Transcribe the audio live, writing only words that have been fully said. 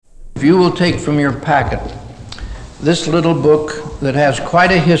If you will take from your packet this little book that has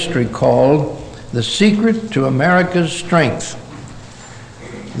quite a history called The Secret to America's Strength.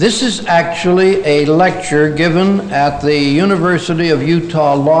 This is actually a lecture given at the University of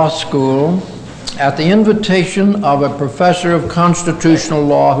Utah Law School at the invitation of a professor of constitutional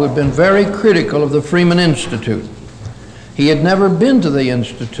law who had been very critical of the Freeman Institute. He had never been to the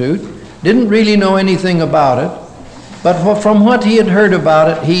Institute, didn't really know anything about it, but from what he had heard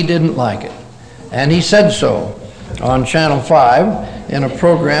about it, he didn't like it. And he said so on Channel 5 in a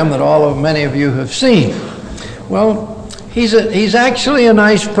program that many of you have seen. Well, he's actually a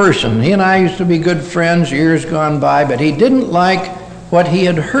nice person. He and I used to be good friends years gone by, but he didn't like what he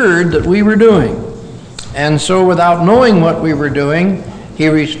had heard that we were doing. And so without knowing what we were doing, he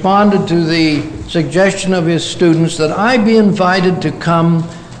responded to the suggestion of his students that I be invited to come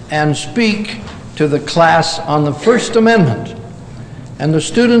and speak to the class on the First Amendment. And the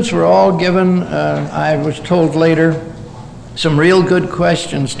students were all given, I was told later, some real good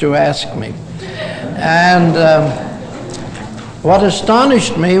questions to ask me. And what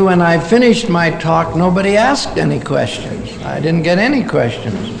astonished me, when I finished my talk, nobody asked any questions. I didn't get any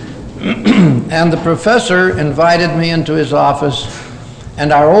questions. And the professor invited me into his office,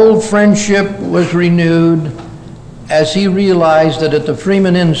 and our old friendship was renewed as he realized that at the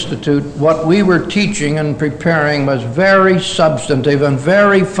Freeman Institute, what we were teaching and preparing was very substantive and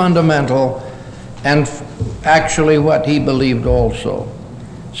very fundamental, and actually what he believed also.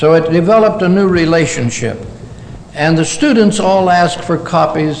 So it developed a new relationship. And the students all asked for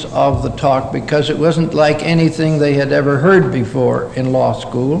copies of the talk because it wasn't like anything they had ever heard before in law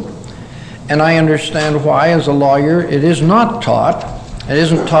school. And I understand why, as a lawyer, it is not taught. It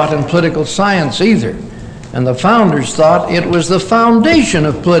isn't taught in political science either. And the founders thought it was the foundation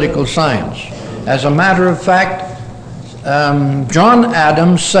of political science. As a matter of fact, John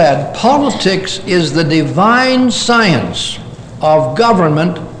Adams said, politics is the divine science of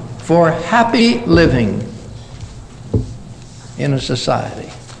government for happy living in a society.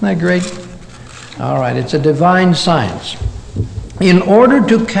 Isn't that great? All right, it's a divine science. In order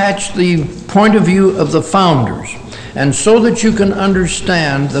to catch the point of view of the founders, and so that you can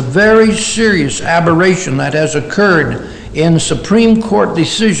understand the very serious aberration that has occurred in Supreme Court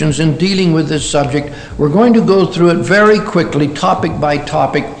decisions in dealing with this subject, we're going to go through it very quickly, topic by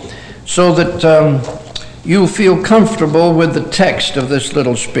topic, so that you feel comfortable with the text of this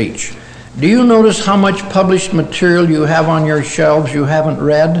little speech. Do you notice how much published material you have on your shelves you haven't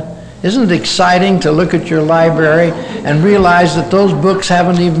read? Isn't it exciting to look at your library and realize that those books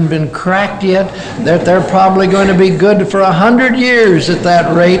haven't even been cracked yet, that they're probably going to be good for 100 years at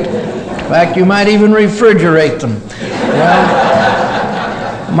that rate? In fact, you might even refrigerate them.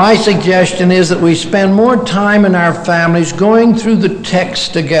 Well, my suggestion is that we spend more time in our families going through the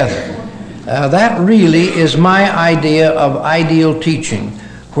text together. That really is my idea of ideal teaching,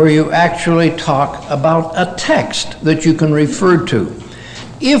 where you actually talk about a text that you can refer to.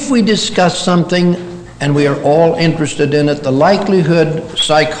 If we discuss something and we are all interested in it, the likelihood,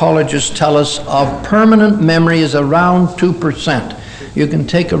 psychologists tell us, of permanent memory is around 2%. You can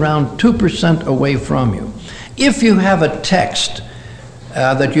take around 2% away from you. If you have a text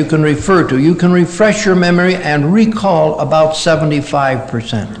that you can refer to, you can refresh your memory and recall about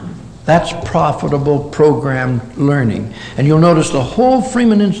 75%. That's profitable programmed learning. And you'll notice the whole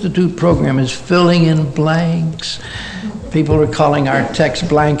Freeman Institute program is filling in blanks. People are calling our text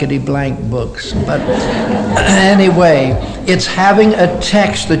blankety-blank books. But anyway, it's having a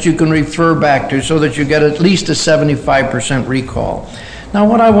text that you can refer back to so that you get at least a 75% recall. Now,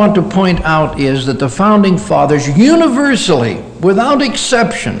 what I want to point out is that the Founding Fathers universally, without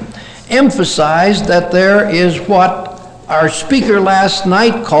exception, emphasized that there is what our speaker last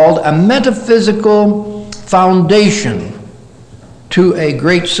night called a metaphysical foundation to a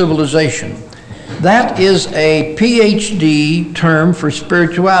great civilization. That is a PhD term for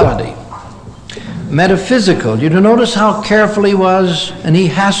spirituality. Metaphysical. You notice how careful he was, and he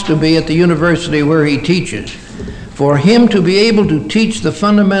has to be at the university where he teaches. For him to be able to teach the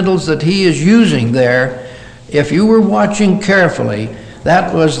fundamentals that he is using there, if you were watching carefully,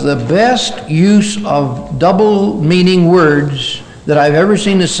 that was the best use of double meaning words that I've ever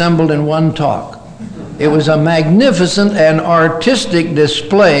seen assembled in one talk. It was a magnificent and artistic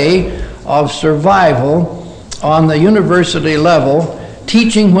display of survival on the university level,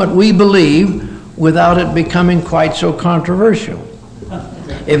 teaching what we believe without it becoming quite so controversial.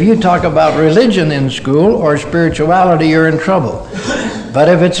 If you talk about religion in school or spirituality, you're in trouble. But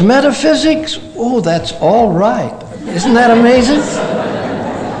if it's metaphysics, oh, that's all right. Isn't that amazing?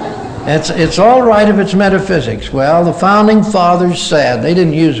 It's all right if it's metaphysics. Well, the founding fathers said, they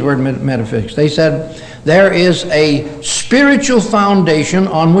didn't use the word metaphysics. They said, there is a spiritual foundation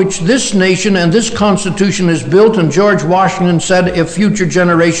on which this nation and this Constitution is built, and George Washington said, if future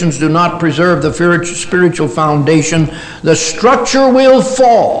generations do not preserve the spiritual foundation, the structure will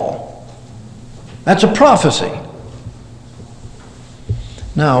fall. That's a prophecy.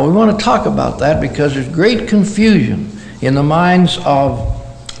 Now, we want to talk about that because there's great confusion in the minds of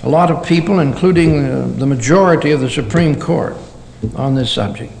a lot of people, including the majority of the Supreme Court, on this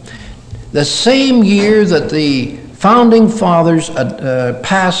subject. The same year that the founding fathers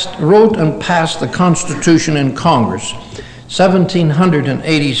wrote and passed the Constitution in Congress,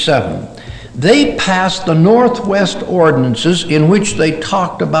 1787, they passed the Northwest Ordinances in which they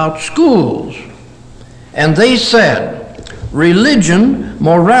talked about schools. And they said, religion,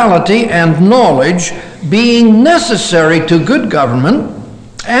 morality, and knowledge being necessary to good government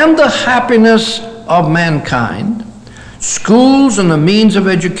and the happiness of mankind, schools and the means of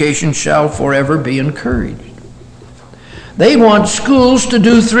education shall forever be encouraged. They want schools to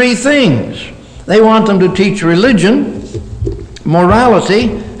do three things. They want them to teach religion, morality,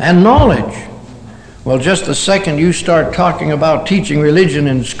 and knowledge. Well, just the second you start talking about teaching religion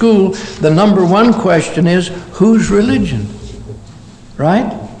in school, the number one question is, whose religion?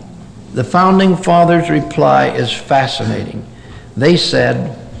 Right? The founding fathers' reply is fascinating. They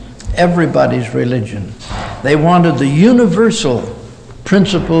said, everybody's religion. They wanted the universal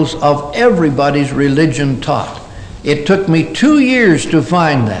principles of everybody's religion taught. It took me 2 years to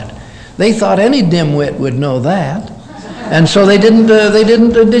find that. They thought any dimwit would know that. And so they didn't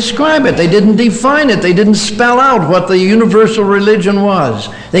describe it. They didn't define it. They didn't spell out what the universal religion was.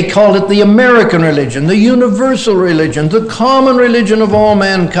 They called it the American religion, the universal religion, the common religion of all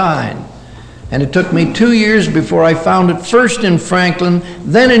mankind. And it took me 2 years before I found it, first in Franklin,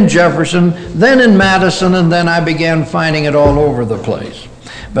 then in Jefferson, then in Madison, and then I began finding it all over the place.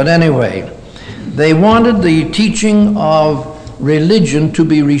 But anyway, they wanted the teaching of religion to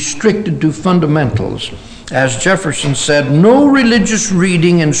be restricted to fundamentals. As Jefferson said, no religious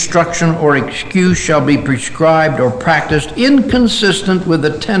reading, instruction, or excuse shall be prescribed or practiced inconsistent with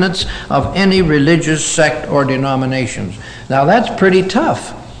the tenets of any religious sect or denominations. Now that's pretty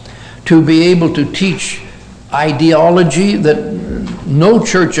tough, to be able to teach ideology that no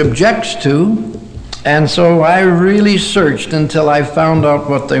church objects to. And so I really searched until I found out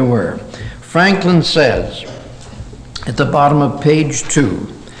what they were. Franklin says at the bottom of page 2,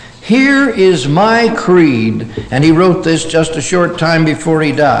 here is my creed, and he wrote this just a short time before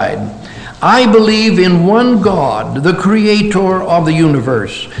he died. I believe in one God, the creator of the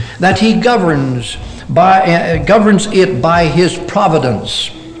universe, that he governs it by his providence,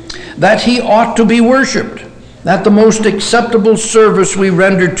 that he ought to be worshipped, that the most acceptable service we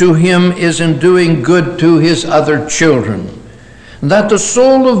render to him is in doing good to his other children, that the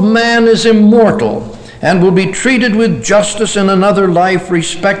soul of man is immortal and will be treated with justice in another life,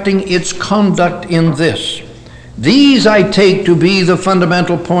 respecting its conduct in this. These I take to be the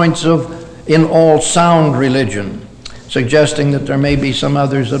fundamental points in all sound religion, suggesting that there may be some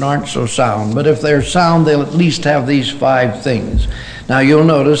others that aren't so sound. But if they're sound, they'll at least have these 5 things. Now you'll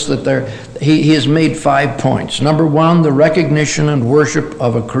notice that he has made 5 points. Number 1, the recognition and worship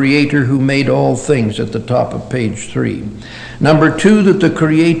of a creator who made all things, at the top of page 3. Number 2, that the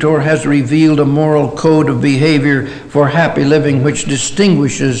creator has revealed a moral code of behavior for happy living which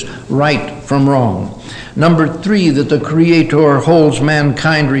distinguishes right from wrong. Number 3, that the creator holds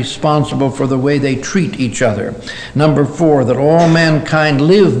mankind responsible for the way they treat each other. Number 4, that all mankind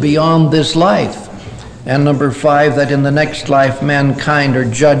live beyond this life. And number 5, that in the next life mankind are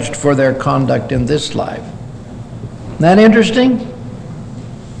judged for their conduct in this life. Isn't that interesting?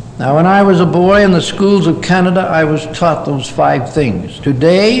 Now, when I was a boy in the schools of Canada, I was taught those 5 things.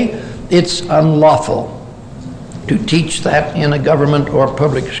 Today, it's unlawful to teach that in a government or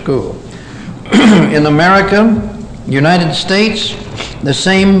public school. In America, United States, the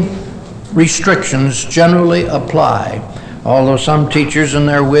same restrictions generally apply. Although some teachers in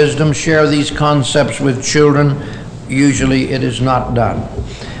their wisdom share these concepts with children, usually it is not done.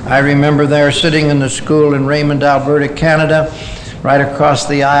 I remember there sitting in the school in Raymond, Alberta, Canada. Right across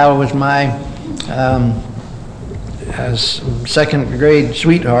the aisle was my second grade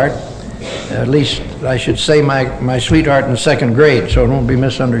sweetheart. At least I should say my sweetheart in 2nd grade, so it won't be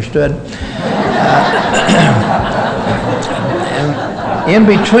misunderstood. And in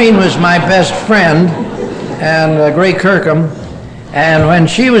between was my best friend, and Gray Kirkham, and when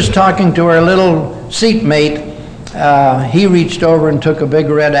she was talking to her little seatmate, he reached over and took a big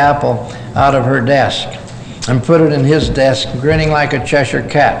red apple out of her desk and put it in his desk, grinning like a Cheshire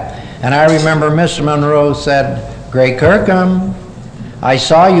cat. And I remember Miss Monroe said, "Gray Kirkham, I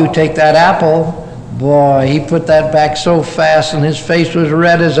saw you take that apple." Boy, he put that back so fast and his face was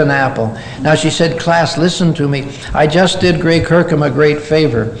red as an apple. Now she said, "Class, listen to me. I just did Gray Kirkham a great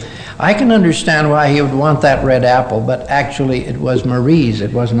favor." I can understand why he would want that red apple, but actually it was Marie's,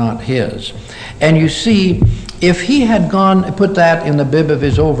 it was not his. And you see, if he had put that in the bib of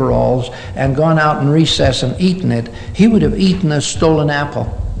his overalls and gone out in recess and eaten it, he would have eaten a stolen apple.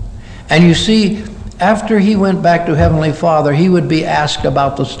 And you see, after he went back to Heavenly Father, he would be asked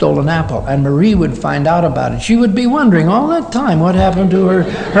about the stolen apple, and Marie would find out about it. She would be wondering all that time what happened to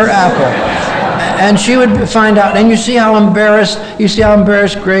her apple. And she would find out, and you see how embarrassed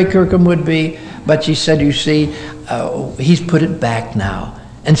Gray Kirkham would be. But she said, you see, he's put it back now.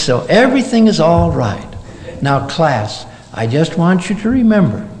 And so everything is all right. Now, class, I just want you to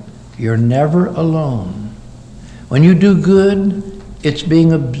remember, you're never alone. When you do good, it's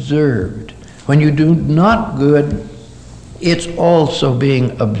being observed. When you do not good, it's also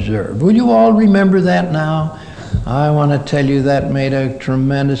being observed. Will you all remember that now? I want to tell you that made a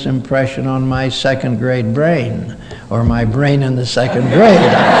tremendous impression on my second grade brain, or my brain in the second grade.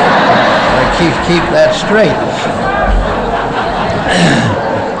 I keep that straight.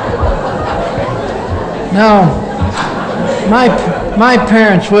 Now, my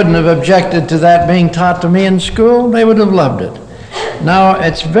parents wouldn't have objected to that being taught to me in school. They would have loved it. Now,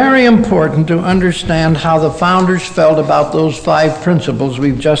 it's very important to understand how the founders felt about those 5 principles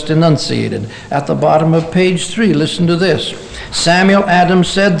we've just enunciated. At the bottom of page 3, listen to this. Samuel Adams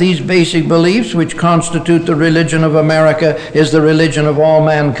said, "These basic beliefs, which constitute the religion of America, is the religion of all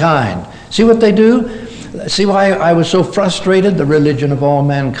mankind." See what they do? See why I was so frustrated? The religion of all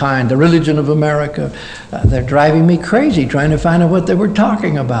mankind, the religion of America. They're driving me crazy trying to find out what they were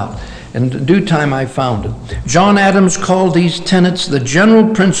talking about. In due time, I found it. John Adams called these tenets the general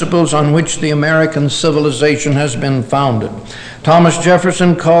principles on which the American civilization has been founded. Thomas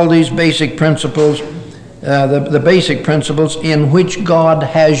Jefferson called these basic principles the basic principles in which God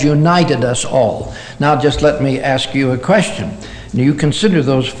has united us all. Now, just let me ask you a question. Do you consider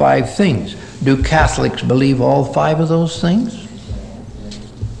those 5 things? Do Catholics believe all 5 of those things?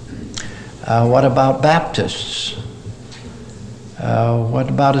 What about Baptists? What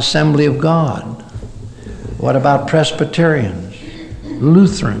about Assembly of God? What about Presbyterians,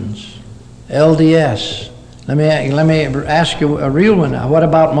 Lutherans, LDS? Let me ask you a real one now. What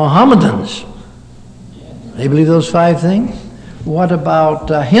about Mohammedans? They believe those 5 things? What about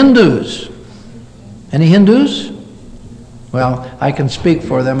Hindus? Any Hindus? Well, I can speak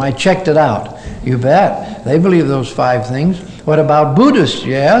for them. I checked it out. You bet. They believe those 5 things. What about Buddhists?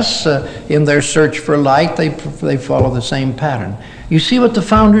 Yes, in their search for light, they follow the same pattern. You see what the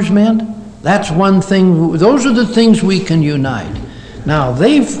founders meant? That's one thing. Those are the things we can unite. Now,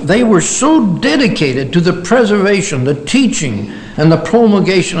 they were so dedicated to the preservation, the teaching, and the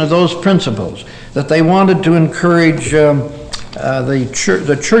promulgation of those principles that they wanted to encourage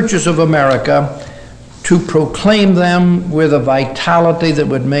the churches of America to proclaim them with a vitality that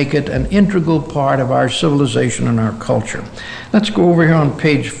would make it an integral part of our civilization and our culture. Let's go over here on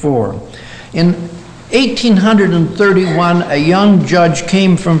page 4. In 1831, a young judge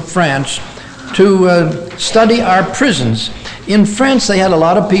came from France to study our prisons. In France, they had a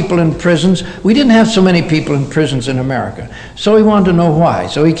lot of people in prisons. We didn't have so many people in prisons in America. So he wanted to know why.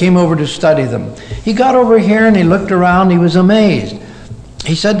 So he came over to study them. He got over here and he looked around. He was amazed.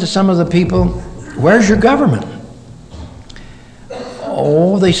 He said to some of the people, "Where's your government?"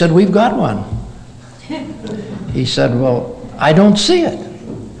 "Oh," they said, "we've got one." He said, "Well, I don't see it.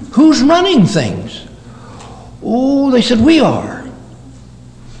 Who's running things?" "Oh," they said, "we are."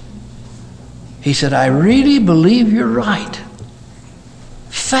 He said, "I really believe you're right."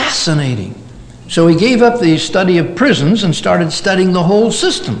 Fascinating. So he gave up the study of prisons and started studying the whole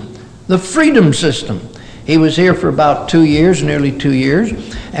system, the freedom system. He was here for about 2 years, nearly 2 years,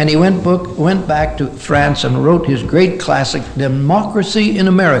 and he went back to France and wrote his great classic, Democracy in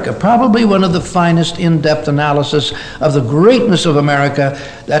America, probably one of the finest in-depth analysis of the greatness of America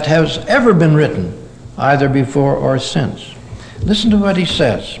that has ever been written, either before or since. Listen to what he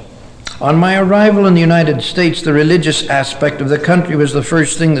says. "On my arrival in the United States, the religious aspect of the country was the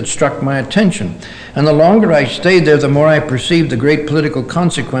first thing that struck my attention. And the longer I stayed there, the more I perceived the great political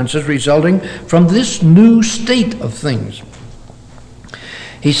consequences resulting from this new state of things."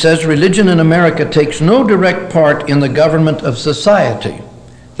 He says, "Religion in America takes no direct part in the government of society,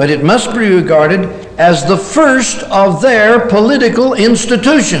 but it must be regarded as the first of their political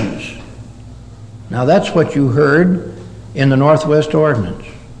institutions." Now that's what you heard in the Northwest Ordinance.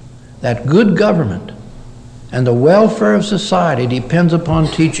 That good government and the welfare of society depends upon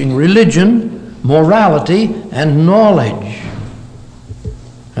teaching religion, morality, and knowledge.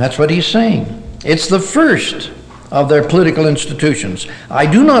 That's what he's saying. It's the first of their political institutions. I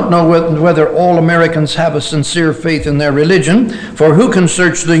do not know whether all Americans have a sincere faith in their religion, for who can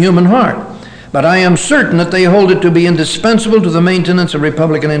search the human heart? But I am certain that they hold it to be indispensable to the maintenance of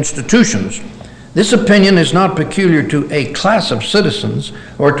Republican institutions. This opinion is not peculiar to a class of citizens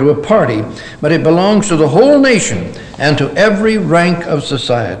or to a party, but it belongs to the whole nation and to every rank of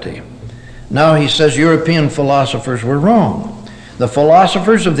society. Now he says European philosophers were wrong. The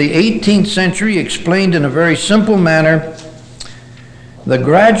philosophers of the 18th century explained in a very simple manner the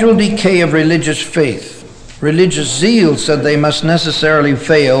gradual decay of religious faith. Religious zeal, said they, must necessarily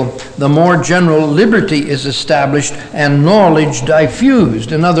fail the more general liberty is established and knowledge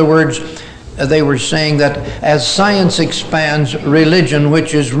diffused. In other words, they were saying that as science expands, religion,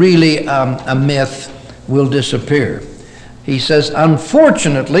 which is really a myth, will disappear. He says,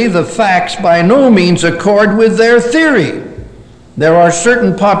 unfortunately, the facts by no means accord with their theory. There are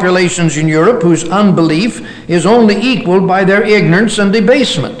certain populations in Europe whose unbelief is only equaled by their ignorance and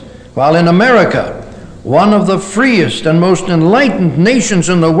debasement, while in America, one of the freest and most enlightened nations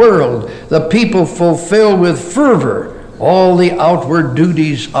in the world, the people fulfill with fervor all the outward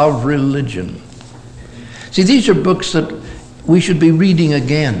duties of religion. See, these are books that we should be reading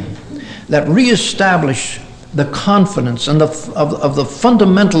again, that reestablish the confidence and of the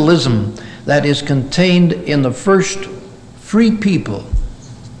fundamentalism that is contained in the first free people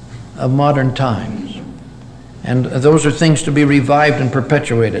of modern times. And those are things to be revived and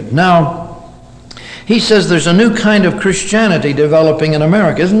perpetuated. Now, he says there's a new kind of Christianity developing in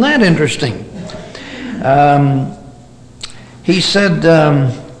America. Isn't that interesting? He said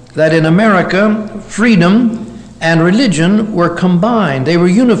that in America, freedom and religion were combined. They were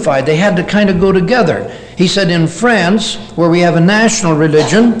unified. They had to kind of go together. He said in France, where we have a national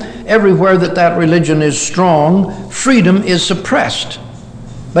religion, everywhere that religion is strong, freedom is suppressed.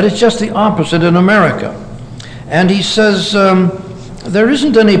 But it's just the opposite in America. And he says there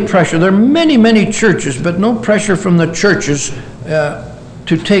isn't any pressure. There are many, many churches, but no pressure from the churches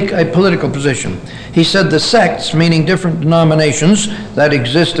to take a political position. He said the sects, meaning different denominations that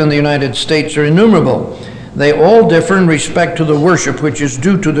exist in the United States, are innumerable. They all differ in respect to the worship which is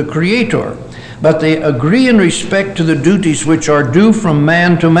due to the Creator, but they agree in respect to the duties which are due from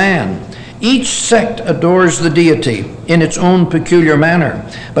man to man. Each sect adores the deity in its own peculiar manner,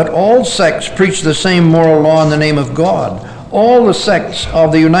 but all sects preach the same moral law in the name of God. All the sects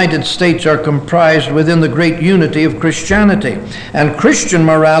of the United States are comprised within the great unity of Christianity, and Christian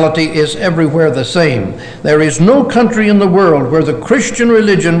morality is everywhere the same. There is no country in the world where the Christian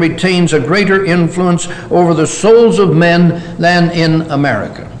religion retains a greater influence over the souls of men than in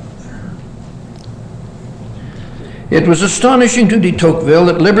America. It was astonishing to de Tocqueville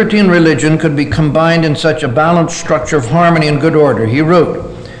that liberty and religion could be combined in such a balanced structure of harmony and good order. He wrote,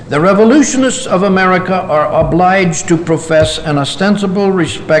 "The revolutionists of America are obliged to profess an ostensible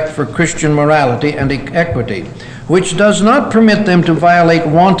respect for Christian morality and equity, which does not permit them to violate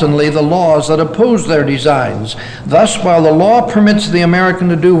wantonly the laws that oppose their designs. Thus, while the law permits the American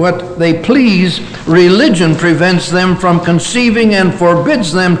to do what they please, religion prevents them from conceiving and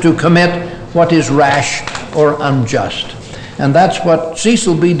forbids them to commit what is rash or unjust." And that's what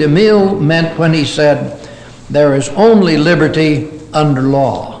Cecil B. DeMille meant when he said, there is only liberty under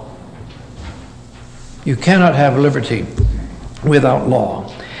law. You cannot have liberty without law.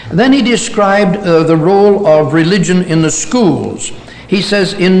 And then he described the role of religion in the schools. He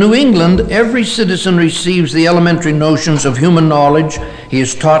says, in New England, every citizen receives the elementary notions of human knowledge. He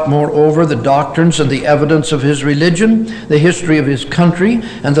is taught, moreover, the doctrines and the evidence of his religion, the history of his country,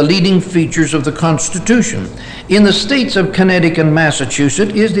 and the leading features of the Constitution. In the states of Connecticut and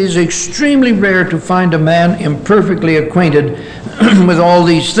Massachusetts, it is extremely rare to find a man imperfectly acquainted with all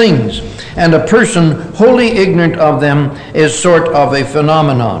these things, and a person wholly ignorant of them is sort of a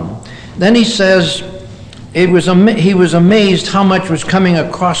phenomenon. Then he says, he was amazed how much was coming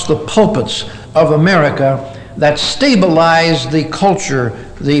across the pulpits of America that stabilized the culture,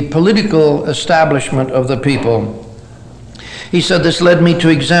 the political establishment of the people. He said, this led me to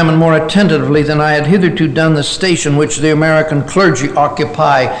examine more attentively than I had hitherto done the station which the American clergy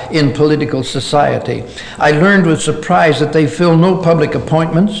occupy in political society. I learned with surprise that they fill no public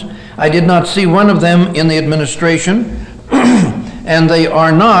appointments. I did not see one of them in the administration, and they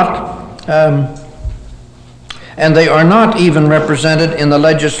are not even represented in the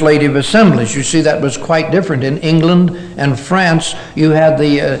legislative assemblies. You see, that was quite different. In England and France, you had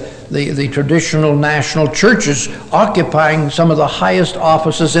the traditional national churches occupying some of the highest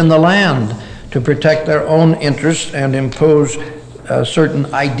offices in the land. to protect their own interests and impose certain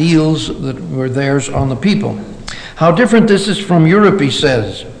ideals that were theirs on the people. How different this is from Europe, he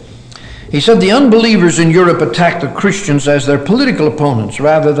says. He said the unbelievers in Europe attack the Christians as their political opponents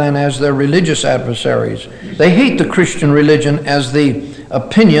rather than as their religious adversaries. They hate the Christian religion as the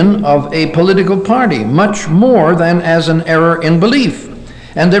opinion of a political party, much more than as an error in belief.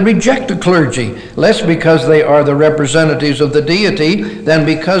 And they reject the clergy, less because they are the representatives of the deity than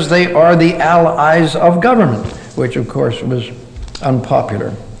because they are the allies of government, which of course was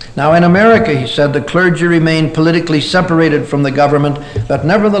unpopular. Now in America, he said, the clergy remain politically separated from the government, but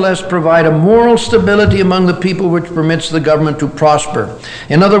nevertheless provide a moral stability among the people which permits the government to prosper.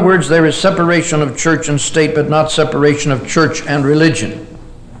 In other words, there is separation of church and state, but not separation of church and religion.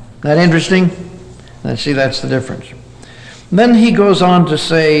 Isn't that interesting? Let's see, that's the difference. Then he goes on to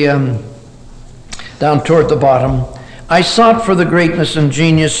say, down toward the bottom, I sought for the greatness and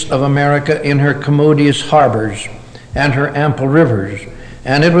genius of America in her commodious harbors and her ample rivers.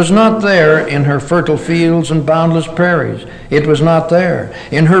 And it was not there in her fertile fields and boundless prairies. It was not there.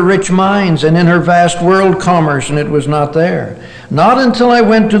 In her rich mines and in her vast world commerce, and it was not there. Not until I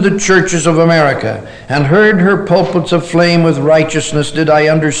went to the churches of America and heard her pulpits aflame with righteousness did I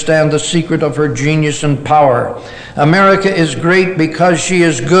understand the secret of her genius and power. America is great because she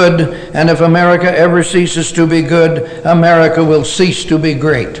is good, and if America ever ceases to be good, America will cease to be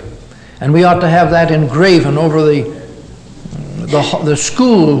great. And we ought to have that engraven over the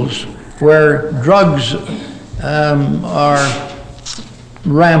schools where drugs are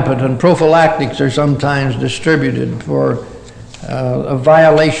rampant and prophylactics are sometimes distributed for a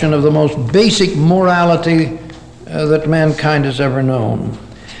violation of the most basic morality that mankind has ever known.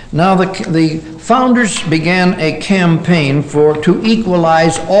 Now the founders began a campaign to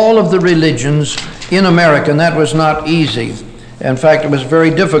equalize all of the religions in America, and that was not easy. In fact, it was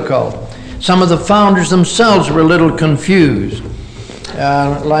very difficult. Some of the founders themselves were a little confused.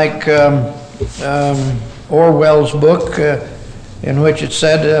 Like Orwell's book, in which it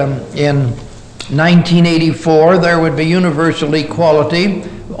said in 1984 there would be universal equality,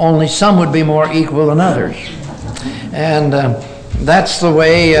 only some would be more equal than others. And that's the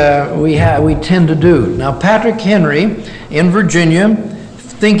way we tend to do. Now, Patrick Henry in Virginia,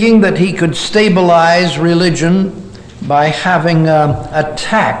 thinking that he could stabilize religion by having a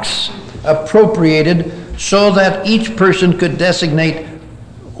tax appropriated so that each person could designate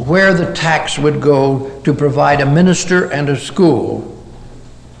where the tax would go to provide a minister and a school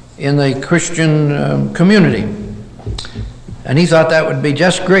in the Christian community. And he thought that would be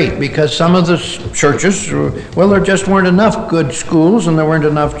just great because some of the churches, well, there just weren't enough good schools and there weren't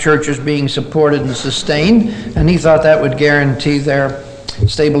enough churches being supported and sustained, and he thought that would guarantee their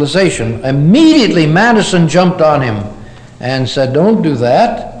stabilization. Immediately, Madison jumped on him and said, don't do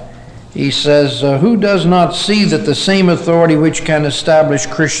that. He says, who does not see that the same authority which can establish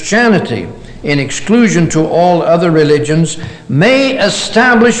Christianity in exclusion to all other religions may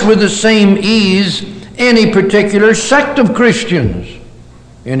establish with the same ease any particular sect of Christians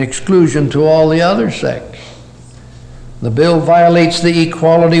in exclusion to all the other sects? The bill violates the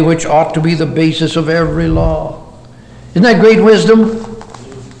equality which ought to be the basis of every law. Isn't that great wisdom?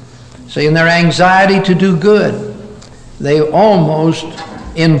 See, in their anxiety to do good, they almost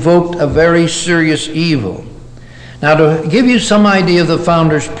invoked a very serious evil. Now, to give you some idea of the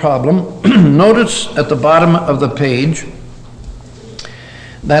founders' problem, notice at the bottom of the page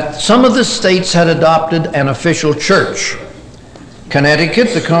that some of the states had adopted an official church.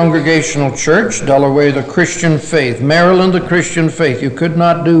 Connecticut, the Congregational Church; Delaware, the Christian Faith; Maryland, the Christian Faith. You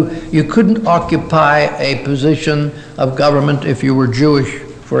couldn't occupy a position of government if you were Jewish,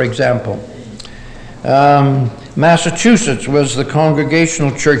 for example. Massachusetts was the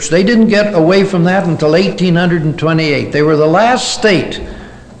Congregational Church. They didn't get away from that until 1828. They were the last state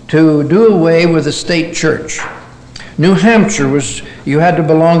to do away with the state church. New Hampshire you had to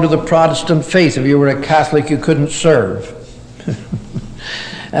belong to the Protestant faith. If you were a Catholic, you couldn't serve.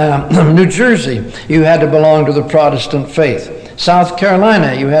 New Jersey, you had to belong to the Protestant faith. South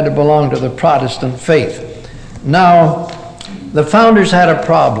Carolina, you had to belong to the Protestant faith. Now, the founders had a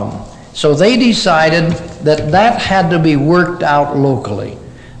problem. So they decided that had to be worked out locally.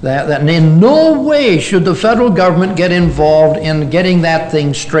 That in no way should the federal government get involved in getting that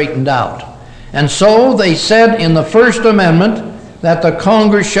thing straightened out. And so they said in the First Amendment that the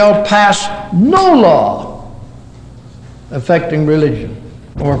Congress shall pass no law affecting religion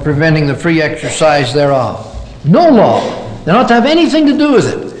or preventing the free exercise thereof. No law. They don't have to have anything to do with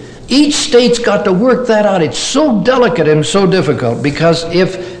it. Each state's got to work that out. It's so delicate and so difficult because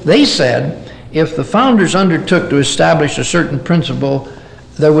if the founders undertook to establish a certain principle,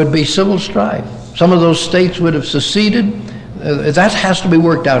 there would be civil strife. Some of those states would have seceded. That has to be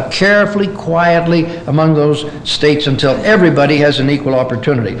worked out carefully, quietly among those states until everybody has an equal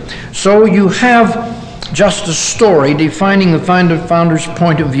opportunity. So you have just a story defining the founder's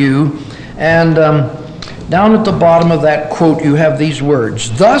point of view, and down at the bottom of that quote you have these words: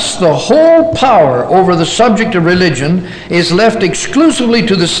 "Thus the whole power over the subject of religion is left exclusively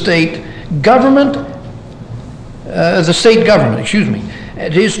to the state government,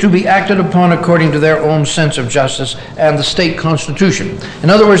 It is to be acted upon according to their own sense of justice and the state constitution." In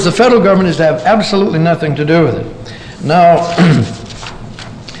other words, the federal government is to have absolutely nothing to do with it. Now,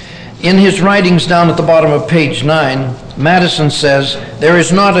 in his writings down at the bottom of page 9, Madison says, "There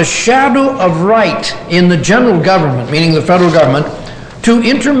is not a shadow of right in the general government," meaning the federal government, "to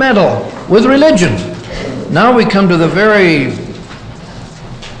intermeddle with religion." Now we come to the very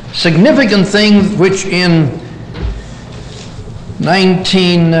significant thing which in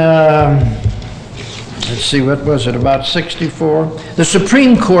about 64, the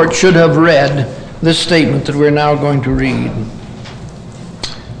Supreme Court should have read this statement that we're now going to read.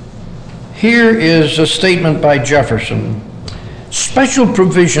 Here is a statement by Jefferson. "Special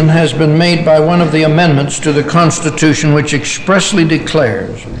provision has been made by one of the amendments to the Constitution which expressly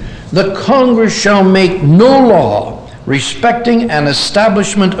declares, 'The Congress shall make no law respecting an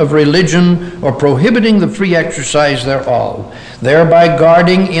establishment of religion or prohibiting the free exercise thereof, thereby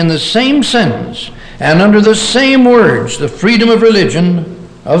guarding in the same sentence and under the same words the freedom of religion,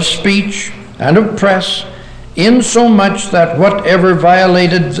 of speech, and of press, insomuch that whatever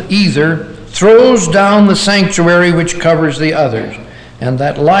violated either throws down the sanctuary which covers the others, and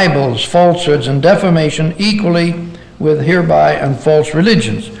that libels, falsehoods, and defamation equally with hereby and false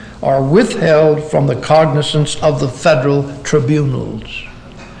religions are withheld from the cognizance of the federal tribunals.'"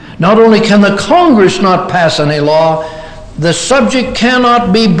 Not only can the Congress not pass any law, the subject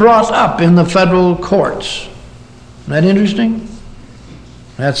cannot be brought up in the federal courts. Isn't that interesting?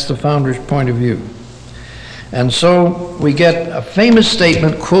 That's the founder's point of view. And so we get a famous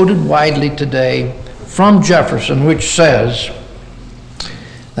statement quoted widely today from Jefferson, which says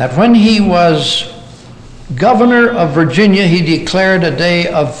that when he was governor of Virginia, he declared a day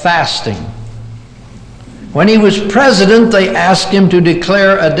of fasting. When he was president, they asked him to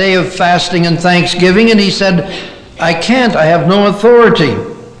declare a day of fasting and thanksgiving, and he said, "I can't, I have no authority.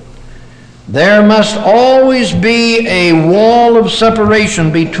 There must always be a wall of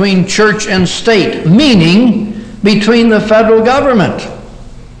separation between church and state," meaning between the federal government.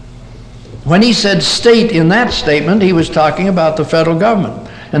 When he said state in that statement, he was talking about the federal government.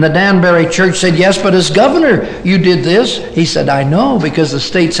 And the Danbury Church said, "Yes, but as governor you did this." He said, "I know, because the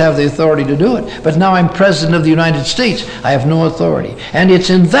states have the authority to do it. But now I'm president of the United States. I have no authority." And it's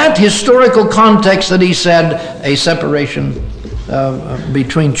in that historical context that he said a separation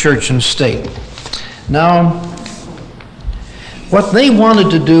between church and state. Now, what they wanted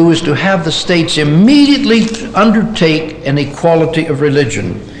to do is to have the states immediately undertake an equality of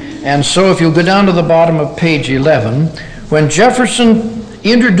religion. And so if you'll go down to the bottom of page 11, when Jefferson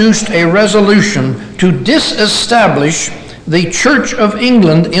introduced a resolution to disestablish the Church of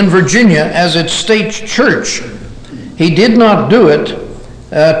England in Virginia as its state church, he did not do it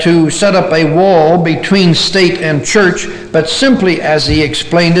to set up a wall between state and church, but simply, as he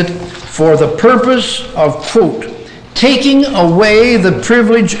explained it, for the purpose of, quote, "taking away the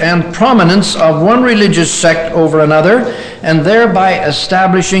privilege and prominence of one religious sect over another, and thereby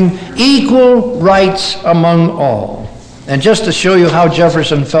establishing equal rights among all." And just to show you how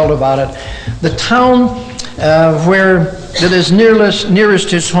Jefferson felt about it, the town that is nearest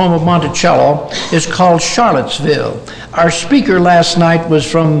his home of Monticello is called Charlottesville. Our speaker last night was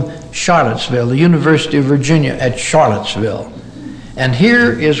from Charlottesville, the University of Virginia at Charlottesville. And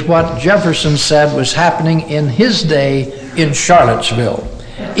here is what Jefferson said was happening in his day in Charlottesville.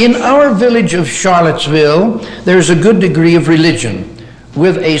 "In our village of Charlottesville, there's a good degree of religion,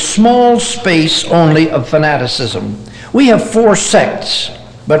 with a small space only of fanaticism. We have 4 sects,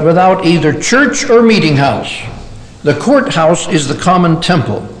 but without either church or meeting house. The courthouse is the common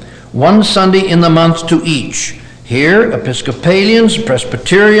temple, one Sunday in the month to each. Here, Episcopalians,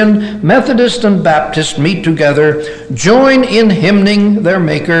 Presbyterian, Methodist, and Baptist meet together, join in hymning their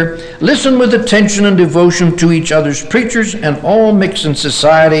Maker, listen with attention and devotion to each other's preachers, and all mix in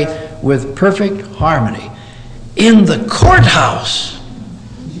society with perfect harmony." In the courthouse,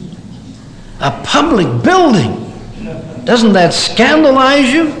 a public building. Doesn't that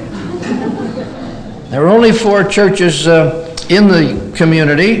scandalize you? There are only 4 churches in the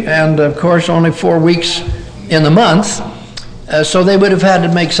community, and of course only 4 weeks in the month. So they would have had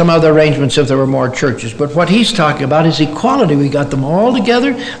to make some other arrangements if there were more churches. But what he's talking about is equality. We got them all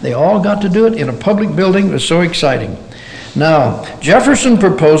together. They all got to do it in a public building. It was so exciting. Now, Jefferson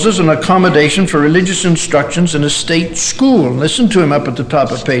proposes an accommodation for religious instructions in a state school. Listen to him up at the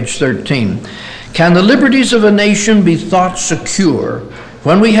top of page 13. Can the liberties of a nation be thought secure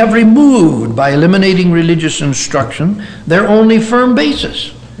when we have removed, by eliminating religious instruction, their only firm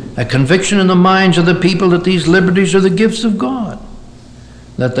basis? A conviction in the minds of the people that these liberties are the gifts of God,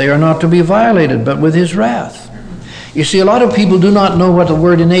 that they are not to be violated, but with his wrath. You see, a lot of people do not know what the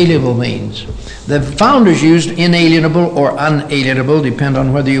word inalienable means. The founders used inalienable or unalienable, depend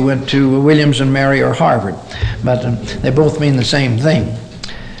on whether you went to Williams and Mary or Harvard, but they both mean the same thing.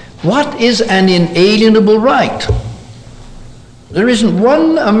 What is an inalienable right? There isn't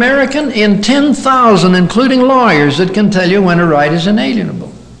one American in 10,000, including lawyers, that can tell you when a right is inalienable.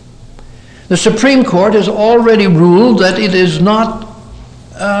 The Supreme Court has already ruled that it is not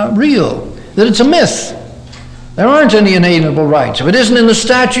real, that it's a myth. There aren't any inalienable rights. If it isn't in the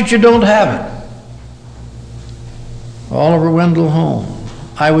statute, you don't have it. Oliver Wendell Holmes.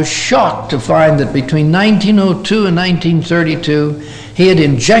 I was shocked to find that between 1902 and 1932, he had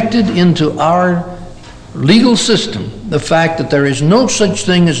injected into our legal system the fact that there is no such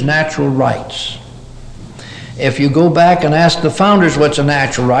thing as natural rights. If you go back and ask the founders what's a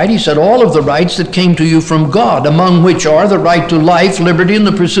natural right, he said all of the rights that came to you from God, among which are the right to life, liberty, and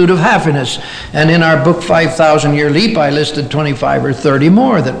the pursuit of happiness. And in our book, 5,000 Year Leap, I listed 25 or 30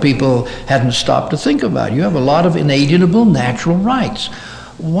 more that people hadn't stopped to think about. You have a lot of inalienable natural rights.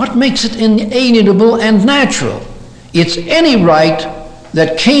 What makes it inalienable and natural? It's any right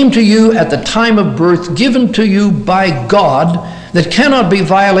that came to you at the time of birth, given to you by God, that cannot be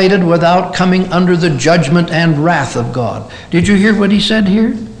violated without coming under the judgment and wrath of God. Did you hear what he said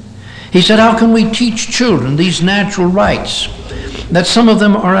here? He said, how can we teach children these natural rights? That some of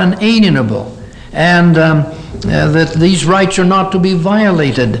them are unalienable, and that these rights are not to be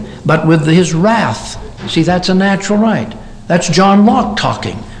violated, but with his wrath. See, that's a natural right. That's John Locke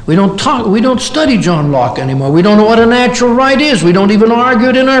talking. We don't study John Locke anymore. We don't know what a natural right is. We don't even argue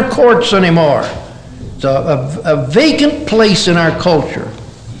it in our courts anymore. It's a vacant place in our culture,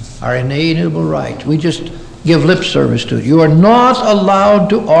 our inalienable rights. We just give lip service to it. You are not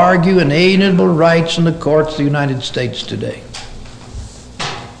allowed to argue inalienable rights in the courts of the United States today,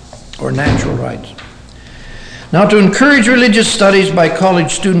 or natural rights. Now, to encourage religious studies by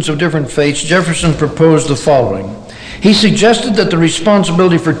college students of different faiths, Jefferson proposed the following. He suggested that the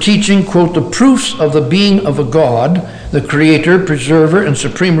responsibility for teaching, quote, the proofs of the being of a God, the creator, preserver, and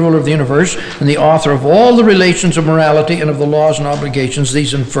supreme ruler of the universe, and the author of all the relations of morality and of the laws and obligations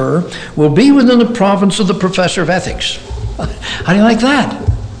these infer, will be within the province of the professor of ethics. How do you like that?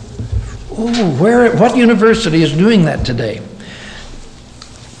 Oh, what university is doing that today?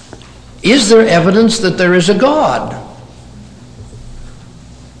 Is there evidence that there is a God?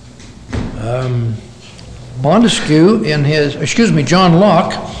 John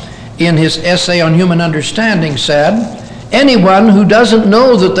Locke, in his essay on human understanding, said, anyone who doesn't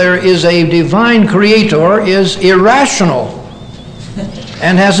know that there is a divine creator is irrational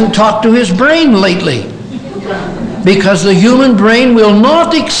and hasn't talked to his brain lately, because the human brain will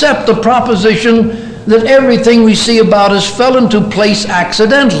not accept the proposition that everything we see about us fell into place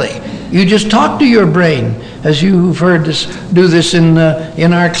accidentally. You just talk to your brain, as you've heard us do this in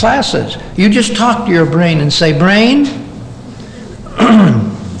our classes. You just talk to your brain and say, brain,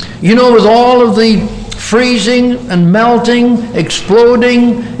 you know, with all of the freezing and melting,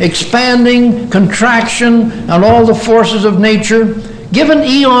 exploding, expanding, contraction, and all the forces of nature, given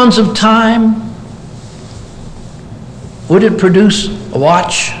eons of time, would it produce a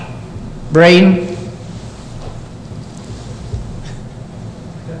watch, brain?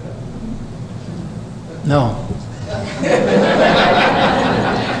 No.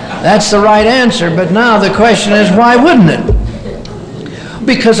 That's the right answer, but now the question is, why wouldn't it?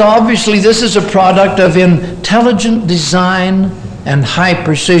 Because obviously this is a product of intelligent design and high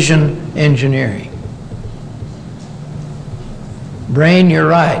precision engineering. Brain, you're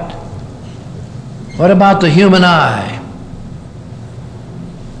right. What about the human eye?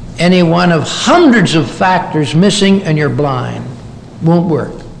 Any one of hundreds of factors missing and you're blind. Won't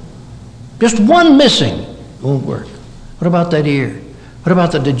work. Just one missing won't work. What about that ear? What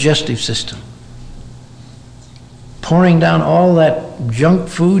about the digestive system? Pouring down all that junk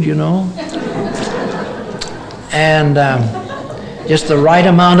food, you know, and just the right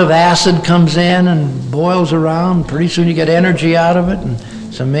amount of acid comes in and boils around. Pretty soon you get energy out of it, and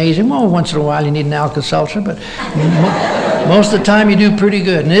It's amazing. Well, once in a while you need an Alka-Seltzer, but most of the time you do pretty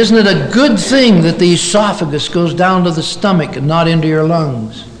good. And isn't it a good thing that the esophagus goes down to the stomach and not into your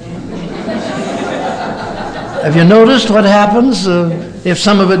lungs? Have you noticed what happens if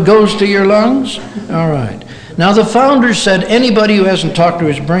some of it goes to your lungs? All right. Now, the founder said anybody who hasn't talked to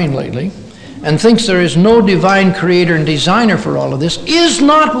his brain lately and thinks there is no divine creator and designer for all of this is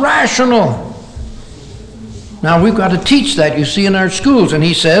not rational. Now, we've got to teach that, you see, in our schools. And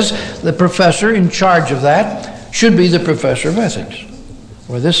he says the professor in charge of that should be the professor of ethics.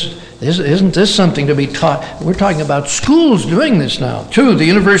 Well, isn't this something to be taught? We're talking about schools doing this now. 2, the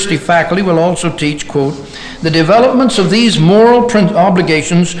university faculty will also teach, quote, the developments of these moral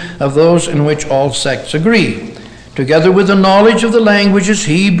obligations of those in which all sects agree. Together with the knowledge of the languages,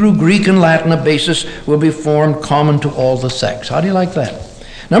 Hebrew, Greek, and Latin, a basis will be formed common to all the sects. How do you like that?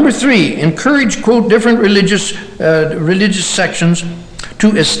 Number 3, encourage, quote, different religious sections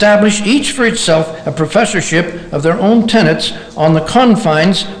to establish each for itself a professorship of their own tenets on the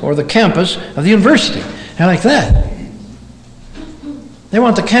confines or the campus of the university. I like that. They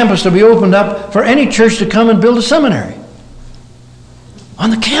want the campus to be opened up for any church to come and build a seminary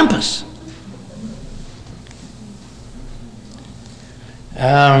on the campus.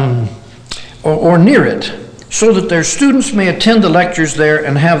 Or near it, so that their students may attend the lectures there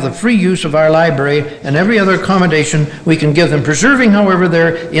and have the free use of our library and every other accommodation we can give them, preserving, however,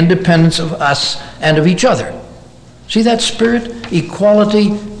 their independence of us and of each other. See that spirit?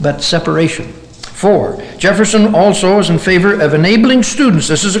 Equality, but separation. 4, Jefferson also is in favor of enabling students,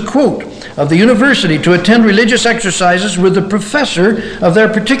 this is a quote, of the university to attend religious exercises with the professor of their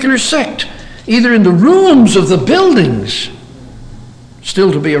particular sect, either in the rooms of the buildings,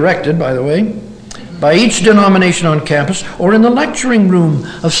 still to be erected, by the way, by each denomination on campus, or in the lecturing room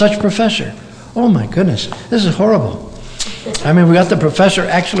of such professor. Oh my goodness, this is horrible. I mean, we got the professor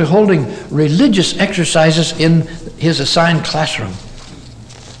actually holding religious exercises in his assigned classroom.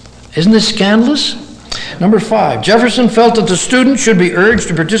 Isn't this scandalous? Number 5, Jefferson felt that the student should be urged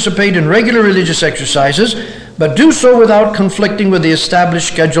to participate in regular religious exercises, but do so without conflicting with the established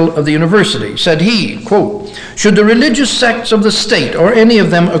schedule of the university. Said he, quote, should the religious sects of the state, or any of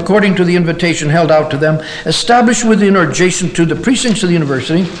them according to the invitation held out to them, establish within or adjacent to the precincts of the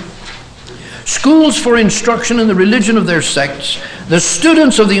university schools for instruction in the religion of their sects, the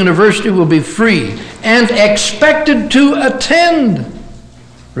students of the university will be free and expected to attend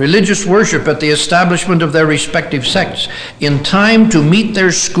religious worship at the establishment of their respective sects in time to meet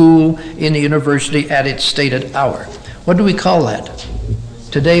their school in the university at its stated hour. What do we call that?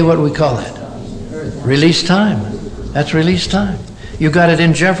 Today, what do we call that? Release time. That's release time. You got it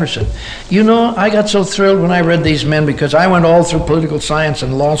in Jefferson. You know, I got so thrilled when I read these men because I went all through political science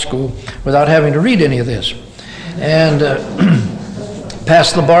and law school without having to read any of this. And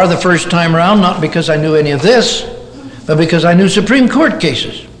passed the bar the first time around, not because I knew any of this, but because I knew Supreme Court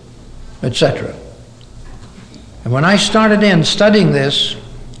cases, etc. And when I started in studying this,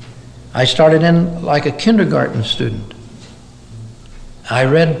 I started in like a kindergarten student. I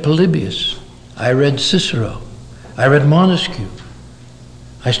read Polybius. I read Cicero. I read Montesquieu.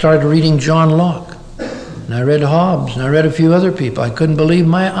 I started reading John Locke. And I read Hobbes, and I read a few other people. I couldn't believe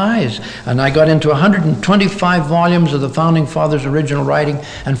my eyes. And I got into 125 volumes of the Founding Fathers' original writing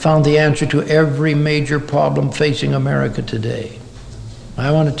and found the answer to every major problem facing America today.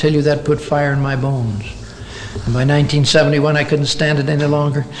 I want to tell you that put fire in my bones. And by 1971, I couldn't stand it any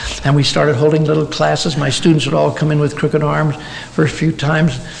longer. And we started holding little classes. My students would all come in with crooked arms. First few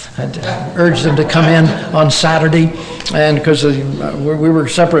times, I'd urge them to come in on Saturday, and because we were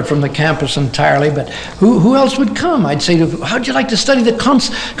separate from the campus entirely. But who else would come? I'd say, how'd you like to study the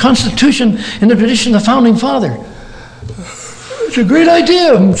Constitution in the tradition of the Founding Father? It's a great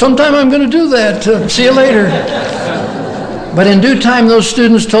idea. Sometime I'm going to do that. See you later. But in due time, those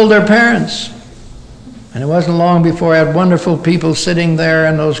students told their parents. And it wasn't long before I had wonderful people sitting there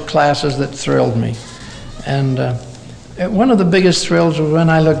in those classes that thrilled me. And one of the biggest thrills was when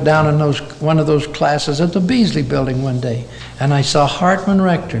I looked down in one of those classes at the Beasley Building one day, and I saw Hartman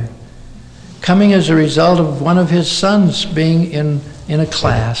Rector coming as a result of one of his sons being in a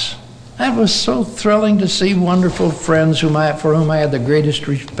class. That was so thrilling to see wonderful friends for whom I had the greatest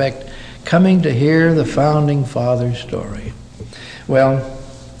respect coming to hear the Founding Fathers' story. Well,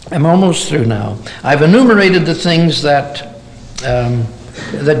 I'm almost through now. I've enumerated the things that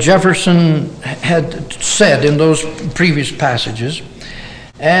Jefferson had said in those previous passages.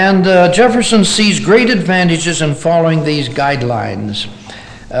 And Jefferson sees great advantages in following these guidelines.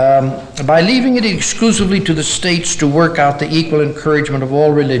 by leaving it exclusively to the states to work out the equal encouragement of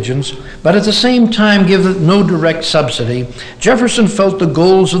all religions, but at the same time give it no direct subsidy, Jefferson felt the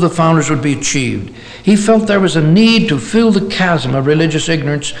goals of the founders would be achieved. He felt there was a need to fill the chasm of religious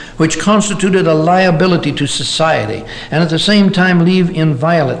ignorance which constituted a liability to society, and at the same time leave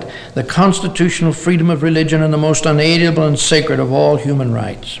inviolate the constitutional freedom of religion and the most unalienable and sacred of all human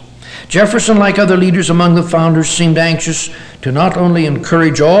rights. Jefferson, like other leaders among the founders, seemed anxious to not only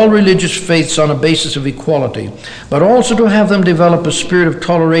encourage all religious faiths on a basis of equality, but also to have them develop a spirit of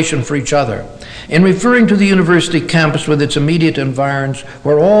toleration for each other. In referring to the university campus with its immediate environs,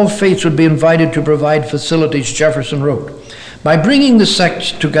 where all faiths would be invited to provide facilities, Jefferson wrote, "By bringing the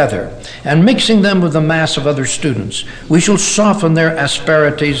sects together and mixing them with the mass of other students, we shall soften their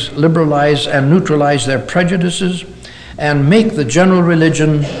asperities, liberalize and neutralize their prejudices, and make the general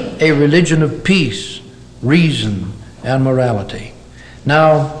religion a religion of peace, reason, and morality."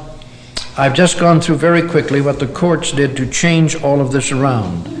 Now, I've just gone through very quickly what the courts did to change all of this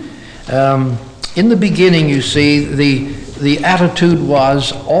around. In the beginning, you see, the attitude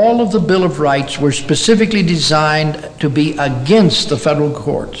was all of the Bill of Rights were specifically designed to be against the federal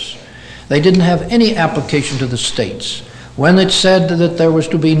courts. They didn't have any application to the states. When it said that there was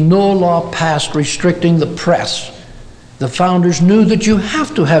to be no law passed restricting the press, the founders knew that you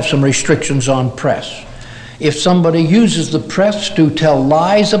have to have some restrictions on press. If somebody uses the press to tell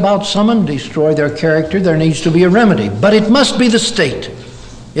lies about someone, destroy their character, there needs to be a remedy. But it must be the state.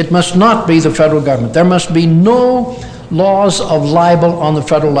 It must not be the federal government. There must be no laws of libel on the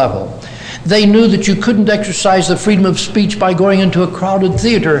federal level. They knew that you couldn't exercise the freedom of speech by going into a crowded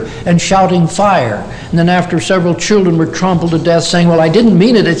theater and shouting fire. And then after several children were trampled to death saying, "Well, I didn't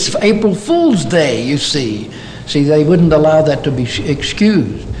mean it, it's April Fool's Day, you see." See, they wouldn't allow that to be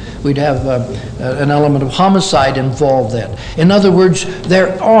excused. We'd have an element of homicide involved then. In other words,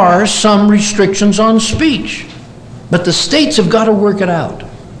 there are some restrictions on speech, but the states have got to work it out.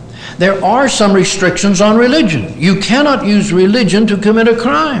 There are some restrictions on religion. You cannot use religion to commit a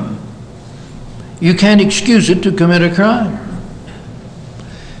crime. You can't excuse it to commit a crime.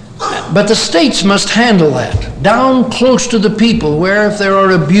 But the states must handle that, down close to the people, where if there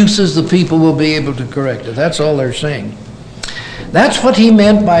are abuses, the people will be able to correct it. That's all they're saying. That's what he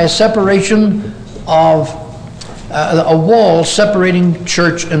meant by a separation of, a wall separating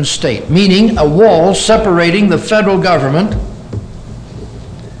church and state, meaning a wall separating the federal government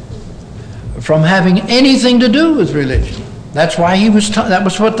from having anything to do with religion. That's why that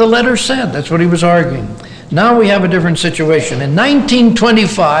was what the letter said. That's what he was arguing. Now we have a different situation. In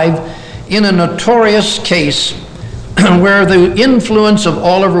 1925, in a notorious case where the influence of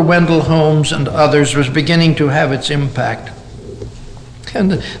Oliver Wendell Holmes and others was beginning to have its impact.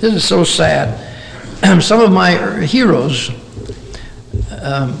 And this is so sad. Some of my heroes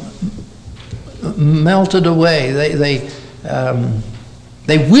melted away.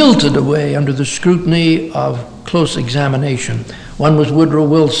 They wilted away under the scrutiny of close examination. One was Woodrow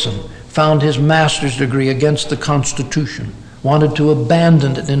Wilson, found his master's degree against the Constitution, wanted to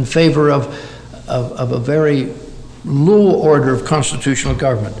abandon it in favor of a very low order of constitutional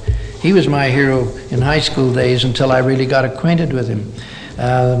government. He was my hero in high school days until I really got acquainted with him.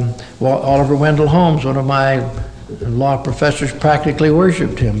 Oliver Wendell Holmes, one of my law professors, practically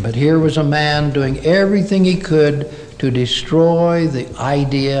worshipped him. But here was a man doing everything he could to destroy the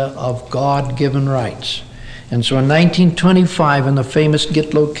idea of God-given rights. And so in 1925, in the famous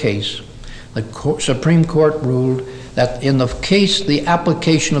Gitlow case, the Supreme Court ruled that in the case, the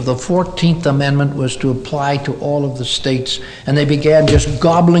application of the 14th Amendment was to apply to all of the states, and they began just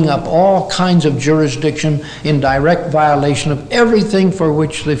gobbling up all kinds of jurisdiction in direct violation of everything for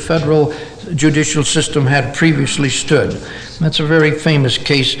which the federal judicial system had previously stood. That's a very famous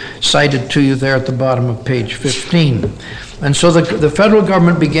case cited to you there at the bottom of page 15. And so the federal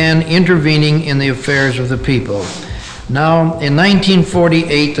government began intervening in the affairs of the people. Now, in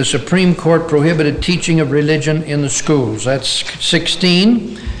 1948, the Supreme Court prohibited teaching of religion in the schools. That's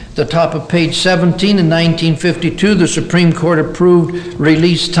 16. The top of page 17, in 1952, the Supreme Court approved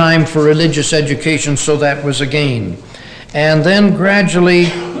release time for religious education, so that was a gain. And then gradually,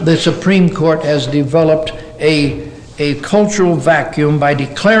 the Supreme Court has developed a cultural vacuum by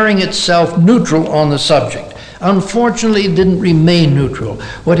declaring itself neutral on the subject. Unfortunately, it didn't remain neutral.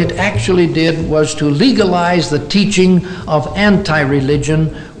 What it actually did was to legalize the teaching of anti-religion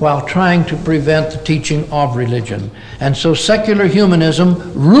while trying to prevent the teaching of religion. And so secular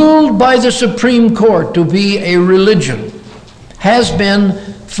humanism, ruled by the Supreme Court to be a religion, has been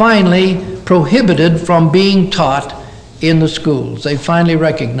finally prohibited from being taught in the schools. They finally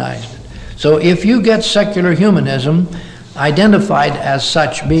recognized it. So if you get secular humanism, identified as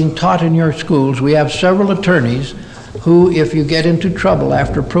such being taught in your schools. We have several attorneys who, if you get into trouble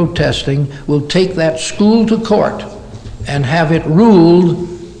after protesting, will take that school to court and have it ruled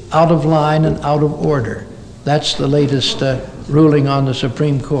out of line and out of order. That's the latest ruling on the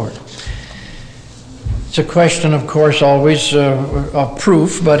Supreme Court. It's a question, of course, always of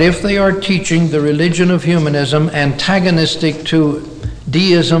proof, but if they are teaching the religion of humanism antagonistic to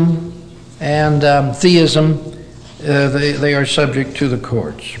deism and theism, they are subject to the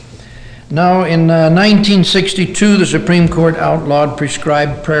courts. Now, in 1962, the Supreme Court outlawed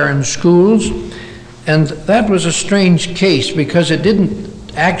prescribed prayer in schools, and that was a strange case because it didn't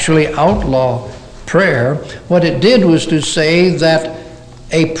actually outlaw prayer. What it did was to say that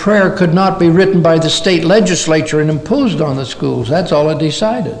a prayer could not be written by the state legislature and imposed on the schools. That's all it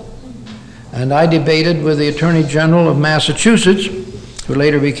decided. And I debated with the Attorney General of Massachusetts, who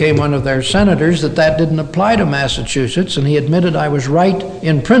later became one of their senators, that didn't apply to Massachusetts, and he admitted I was right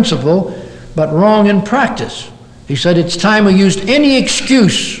in principle, but wrong in practice. He said it's time we used any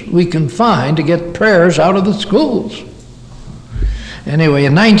excuse we can find to get prayers out of the schools. Anyway,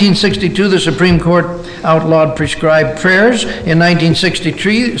 in 1962, the Supreme Court outlawed prescribed prayers. In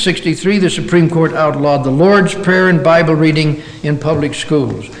 1963, the Supreme Court outlawed the Lord's Prayer and Bible reading in public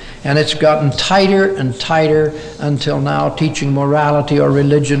schools. And it's gotten tighter and tighter until now, teaching morality or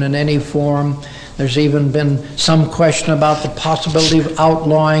religion in any form. There's even been some question about the possibility of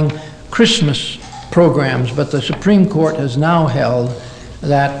outlawing Christmas programs, but the Supreme Court has now held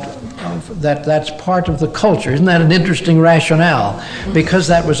that's part of the culture. Isn't that an interesting rationale? Because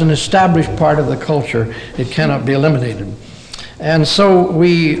that was an established part of the culture, it cannot be eliminated. And so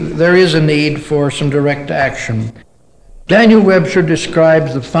there is a need for some direct action. Daniel Webster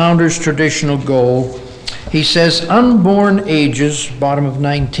describes the founder's traditional goal. He says, unborn ages, bottom of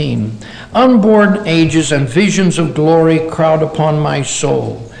 19, unborn ages and visions of glory crowd upon my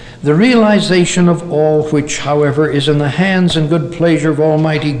soul. The realization of all which, however, is in the hands and good pleasure of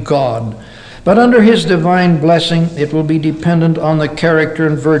Almighty God. But under His divine blessing, it will be dependent on the character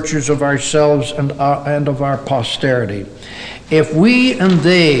and virtues of ourselves and of our posterity. If we and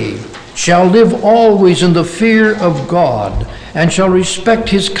they shall live always in the fear of God and shall respect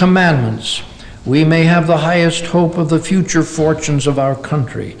His commandments, we may have the highest hope of the future fortunes of our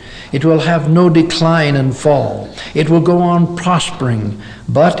country. It will have no decline and fall. It will go on prospering.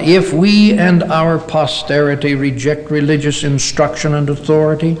 But if we and our posterity reject religious instruction and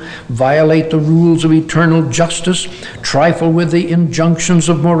authority, violate the rules of eternal justice, trifle with the injunctions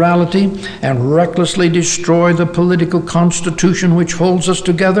of morality, and recklessly destroy the political constitution which holds us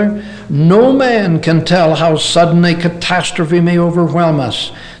together, no man can tell how sudden a catastrophe may overwhelm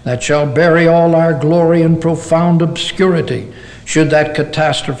us that shall bury all our glory in profound obscurity. Should that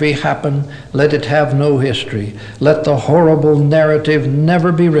catastrophe happen, let it have no history. Let the horrible narrative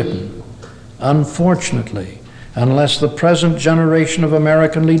never be written. Unfortunately, unless the present generation of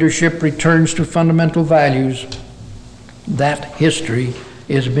American leadership returns to fundamental values, that history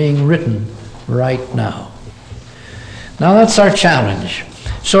is being written right now. Now that's our challenge.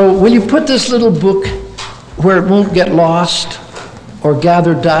 So will you put this little book where it won't get lost or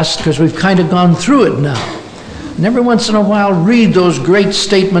gather dust, because we've kind of gone through it now. And every once in a while, read those great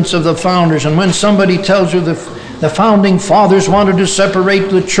statements of the founders. And when somebody tells you the founding fathers wanted to separate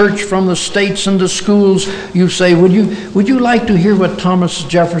the church from the states and the schools, you say, would you like to hear what Thomas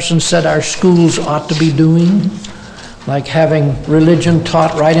Jefferson said our schools ought to be doing? Like having religion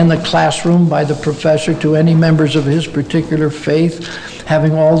taught right in the classroom by the professor to any members of his particular faith,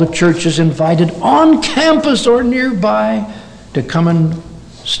 having all the churches invited on campus or nearby to come and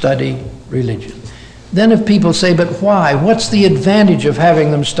study religion. Then if people say, but why? What's the advantage of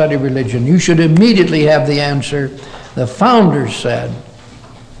having them study religion? You should immediately have the answer. The founders said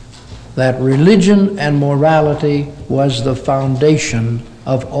that religion and morality was the foundation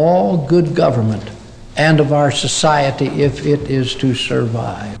of all good government and of our society if it is to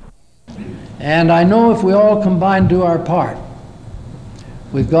survive. And I know if we all combine, do our part,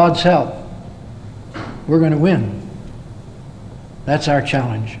 with God's help, we're going to win. That's our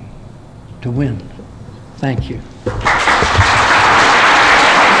challenge, to win. Thank you.